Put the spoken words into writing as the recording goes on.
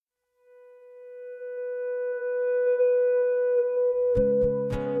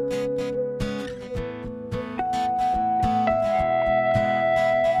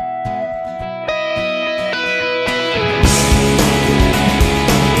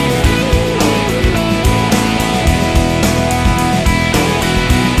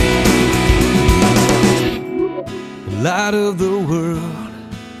Light of the world,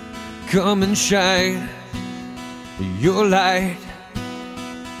 come and shine your light.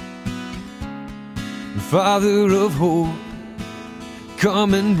 Father of hope,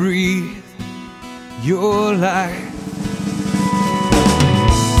 come and breathe your life.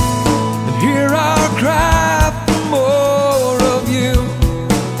 And hear our cry for more of you.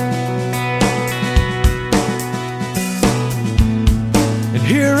 And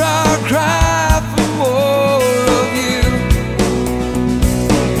hear our cry for more of you.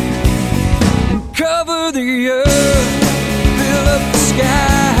 And cover the earth, fill up the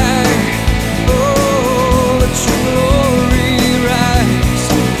sky. Oh, let your glory rise.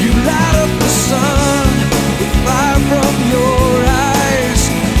 You light up the sun with fire from your eyes.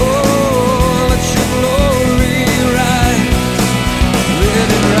 Oh, let your glory rise. Let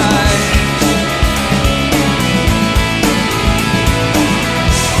it rise.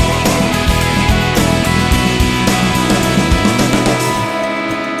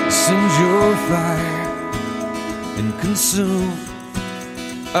 Send your fire and consume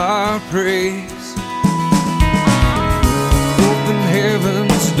our praise. Open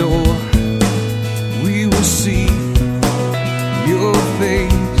heaven's door, we will see your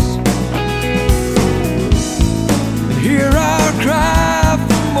face. And hear our cry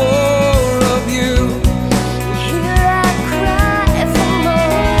for more of you. Hear our cry for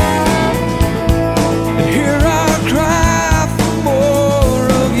more. And hear our cry for more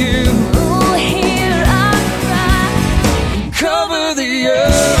of you. Oh, hear our cry. Cover the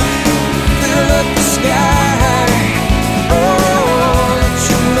earth, fill up the sky.